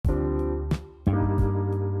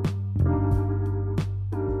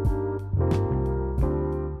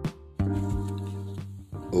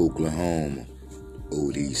Oklahoma,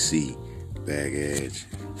 OTC, Bag Edge,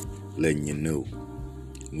 letting you know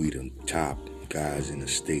we the top guys in the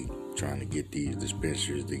state trying to get these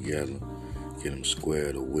dispensaries together, get them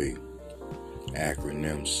squared away.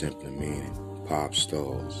 Acronym simply meaning pop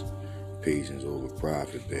stars, patience over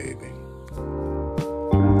profit, baby.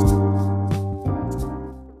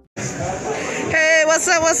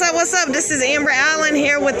 What's up? This is Amber Allen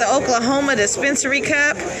here with the Oklahoma Dispensary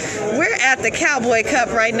Cup. We're at the Cowboy Cup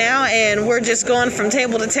right now, and we're just going from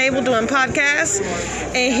table to table doing podcasts.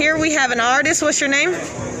 And here we have an artist. What's your name?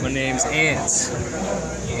 My name's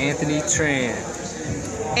Anthony Tran.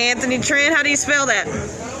 Anthony Tran. How do you spell that?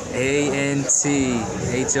 Anthony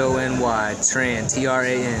Tran,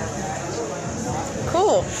 Tran.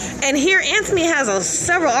 Cool. And here Anthony has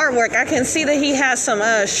several artwork. I can see that he has some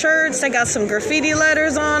shirts. They got some graffiti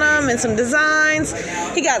letters on them and some designs.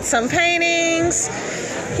 He got some paintings.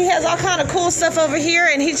 He has all kind of cool stuff over here,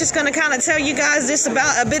 and he's just going to kind of tell you guys just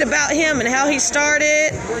a bit about him and how he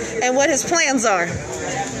started and what his plans are.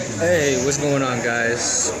 Hey, what's going on,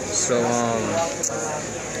 guys? So,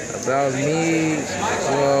 about me,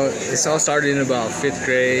 well, it's all started in about 5th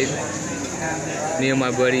grade. Me and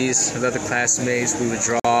my buddies, with other classmates, we would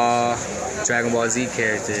draw Dragon Ball Z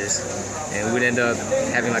characters, and we'd end up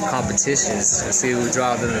having like competitions to see who would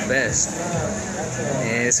draw them the best.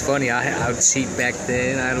 And it's funny, I would cheat back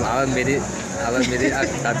then. I'll admit it.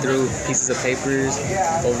 I threw pieces of papers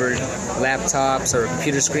over laptops or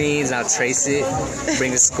computer screens, and I'd trace it,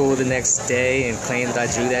 bring it to school the next day, and claim that I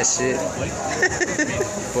drew that shit.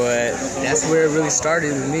 But that's where it really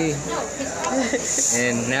started with me.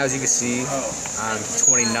 And now, as you can see, I'm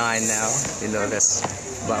 29 now. You know, that's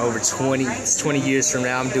about over 20 years from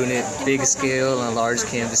now. I'm doing it big scale on large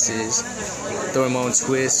canvases, throwing my own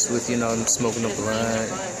twists with, you know, I'm smoking a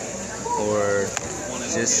blunt, or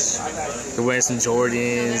just wearing some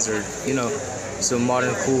Jordans, or, you know, some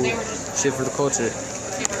modern cool shit for the culture.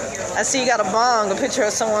 I see you got a bong, a picture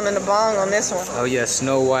of someone in a bong on this one. Oh yeah,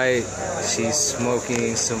 Snow White. She's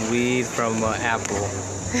smoking some weed from an apple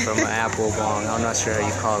bong. I'm not sure how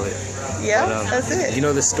you call it. Yeah, but, that's it. You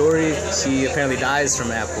know the story? She apparently dies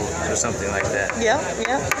from apple or something like that. Yeah.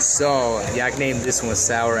 So, yeah, I named this one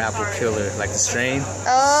Sour Apple Killer, like the strain.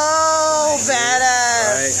 Oh,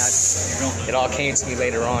 badass. Right? It all came to me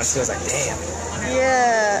later on, so I was like, damn.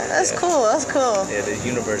 Yeah, that's cool. Yeah, the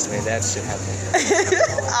universe made that shit happen.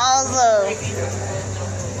 Awesome.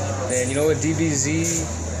 And you know what, DBZ,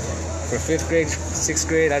 for 5th grade, 6th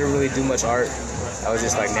grade, I didn't really do much art. I was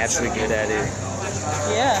just like naturally good at it.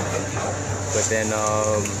 Yeah. But then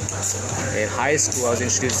in high school, I was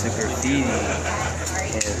introduced to graffiti,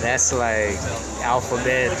 and that's like the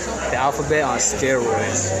alphabet on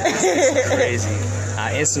steroids. It's crazy.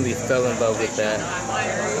 I instantly fell in love with that.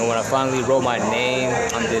 And when I finally wrote my name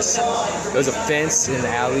on this, there was a fence in the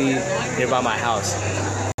alley nearby my house.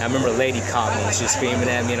 And I remember a lady caught me, and she was screaming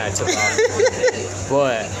at me, and I took off.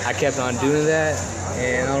 But I kept on doing that,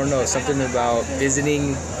 and I don't know, something about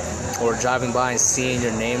visiting or driving by and seeing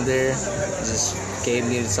your name there just gave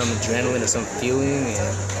me some adrenaline or some feeling,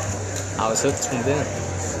 and I was hooked from then.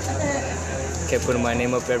 Kept putting my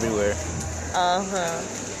name up everywhere.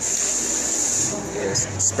 Yes,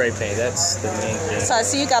 spray paint, that's the main thing. So I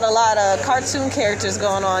see you got a lot of cartoon characters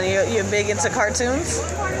going on. You're big into cartoons?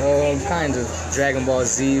 Kind of. Dragon Ball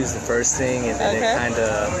Z was the first thing, and then it kind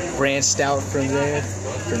of branched out from there.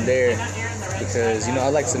 Because, you know, I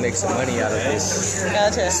like to make some money out of this.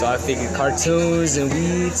 Gotcha. So I figured cartoons and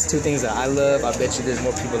weeds, two things that I love. I bet you there's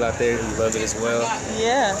more people out there who love it as well.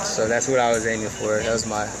 Yeah. So that's what I was aiming for. That was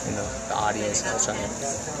my, you know, the audience I was trying to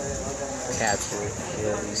capture,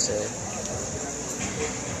 whatever you say.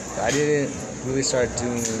 I didn't really start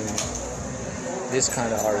doing this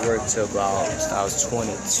kind of artwork till about I was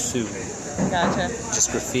 22. Gotcha.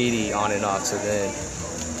 Just graffiti on and off till then.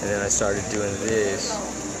 And then I started doing this.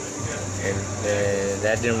 And then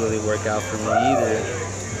that didn't really work out for me either.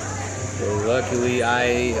 But luckily, I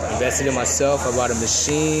invested in myself. I bought a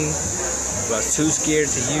machine. But I was too scared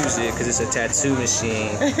to use it because it's a tattoo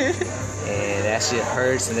machine. And that shit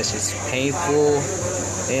hurts, and that shit's painful.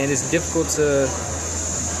 And it's difficult to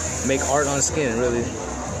make art on skin, really.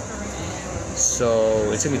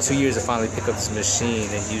 So it took me 2 years to finally pick up this machine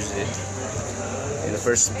and use it. And the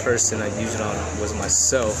first person I used it on was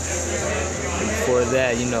myself. And before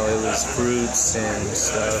that, you know, it was fruits and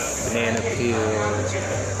stuff, banana peels,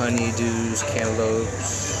 honeydews,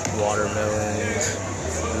 cantaloupes, watermelons,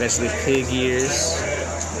 eventually pig ears.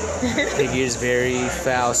 Pig ears, very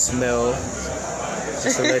foul smell,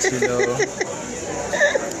 just to let you know.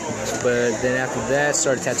 But then after that,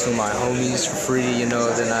 started tattooing my homies for free, you know.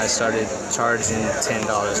 Then I started charging $10 an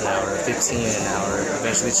hour, $15 an hour,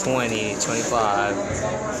 eventually 20, 25.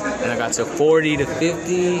 And I got to 40 to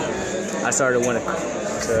 50. I started wanting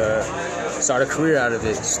to start a career out of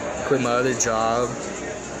it, just quit my other job.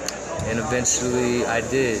 And eventually I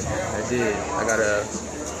did. I got a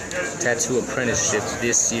tattoo apprenticeship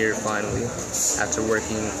this year finally, after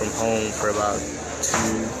working from home for about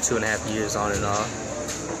 2.5 years on and off.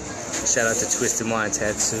 Shout out to Twisted Mind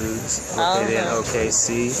Tattoos, located in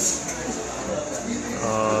OKC.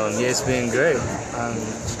 Yeah, it's been great. I'm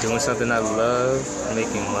doing something I love,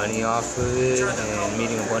 making money off of it, and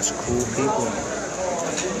meeting a bunch of cool people.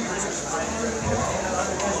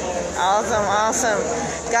 Awesome.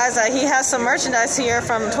 Guys, he has some merchandise here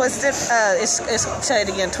from Twisted, say it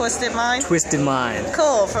again, Twisted Mind? Twisted Mind.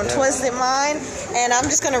 Cool, from Twisted Mind. And I'm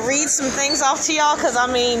just going to read some things off to y'all, because, I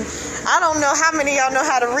mean, I don't know how many of y'all know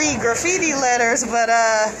how to read graffiti letters, but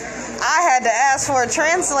I had to ask for a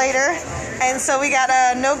translator. And so we got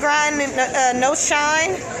No Grind, No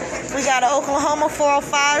Shine. We got an Oklahoma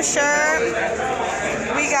 405 shirt.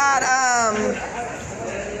 We got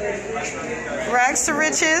Rags to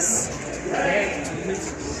Riches.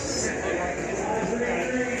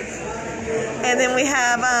 And then we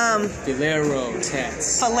have Filero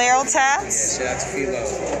Tats. Shout out to Philo.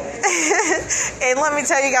 And let me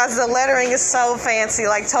tell you guys, the lettering is so fancy,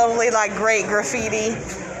 like totally like great graffiti.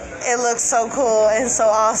 It looks so cool and so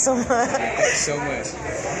awesome. So much.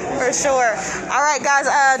 For sure. All right, guys,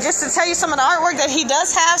 just to tell you some of the artwork that he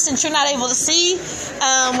does have, since you're not able to see,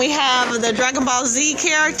 we have the Dragon Ball Z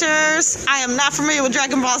characters. I am not familiar with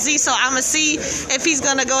Dragon Ball Z, so I'm going to see if he's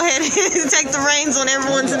going to go ahead and take the reins on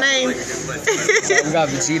everyone's name. So we got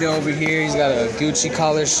Vegeta over here. He's got a Gucci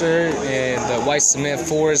collar shirt and the white cement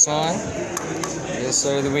 4s on. Yes,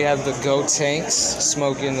 sir. Then we have the Go Tanks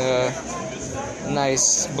smoking a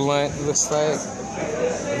nice blunt, looks like.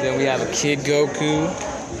 And then we have a Kid Goku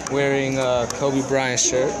wearing a Kobe Bryant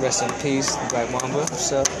shirt. Rest in peace, Black Mamba.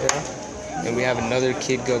 What's up? Yeah. And we have another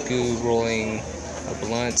Kid Goku rolling a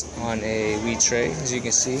blunt on a weed tray, as you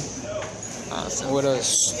can see. Awesome. What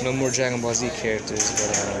else? No more Dragon Ball Z characters,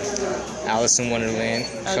 but Alice in Wonderland,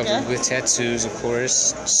 covered with tattoos, of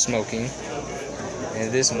course, smoking.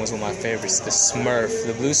 And this one was one of my favorites, the Smurf,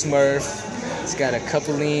 the blue Smurf. It's got a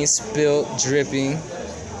couple leans spilt, dripping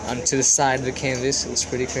onto the side of the canvas. It looks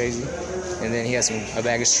pretty crazy. And then he has a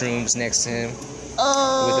bag of shrooms next to him with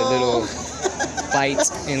a little bite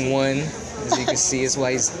in one. As you can see, it's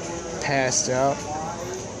why he's passed out.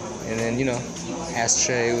 And then, you know,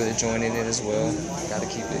 ashtray with a joint in it as well. Gotta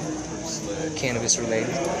keep it cannabis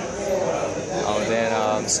related. Oh, and then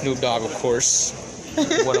Snoop Dogg, of course.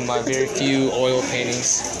 One of my very few oil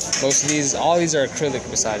paintings. Most of these, all these are acrylic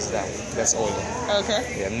besides that one. That's oil.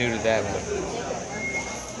 Okay. Yeah, I'm new to that one.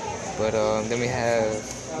 But then we have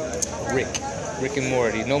Rick and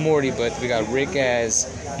Morty. No Morty, but we got Rick as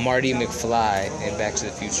Marty McFly in Back to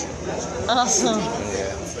the Future. Awesome.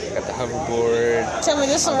 Yeah. Got the hoverboard. Tell me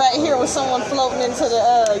this one right here with someone floating into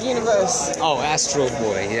the universe. Oh, Astro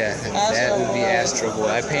Boy. Yeah, that would be Astro Boy.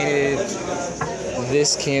 I painted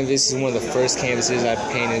this canvas. Is one of the first canvases I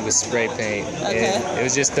painted with spray paint. Okay. And it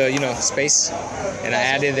was just space, and I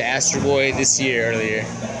added the Astro Boy this year earlier.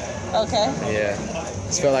 Okay. Yeah.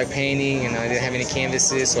 Just felt like painting, and I didn't have any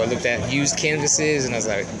canvases, so I looked at used canvases, and I was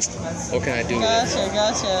like, what can I do with it?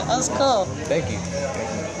 Gotcha. That's cool. Thank you.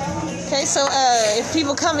 Okay, so if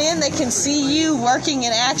people come in, they can see you working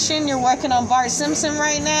in action. You're working on Bart Simpson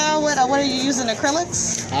right now. What are you using,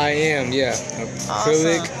 acrylics? I am, yeah.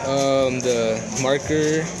 Acrylic. Awesome. The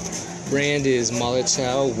marker brand is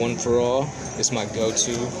Molotow, One for All. It's my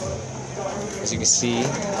go-to, as you can see.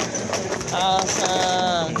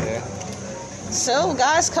 Awesome. Yeah. So,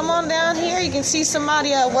 guys, come on down here. You can see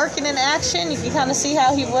somebody working in action. You can kind of see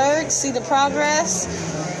how he works, see the progress.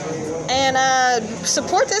 And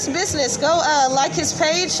support this business. Go like his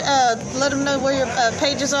page. Let him know where your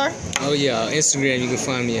pages are. Oh, yeah. Instagram, you can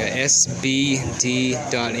find me at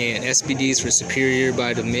sbd.ant. SBD is for Superior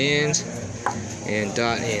by Demand, and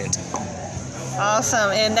 .ant.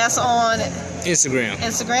 Awesome. And that's on Instagram.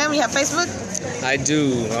 You have Facebook? I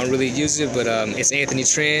do. I don't really use it, but it's Anthony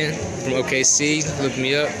Tran from OKC. Look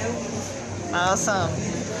me up. Awesome.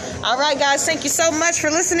 All right, guys. Thank you so much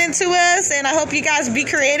for listening to us, and I hope you guys be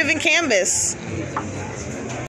creative in canvas.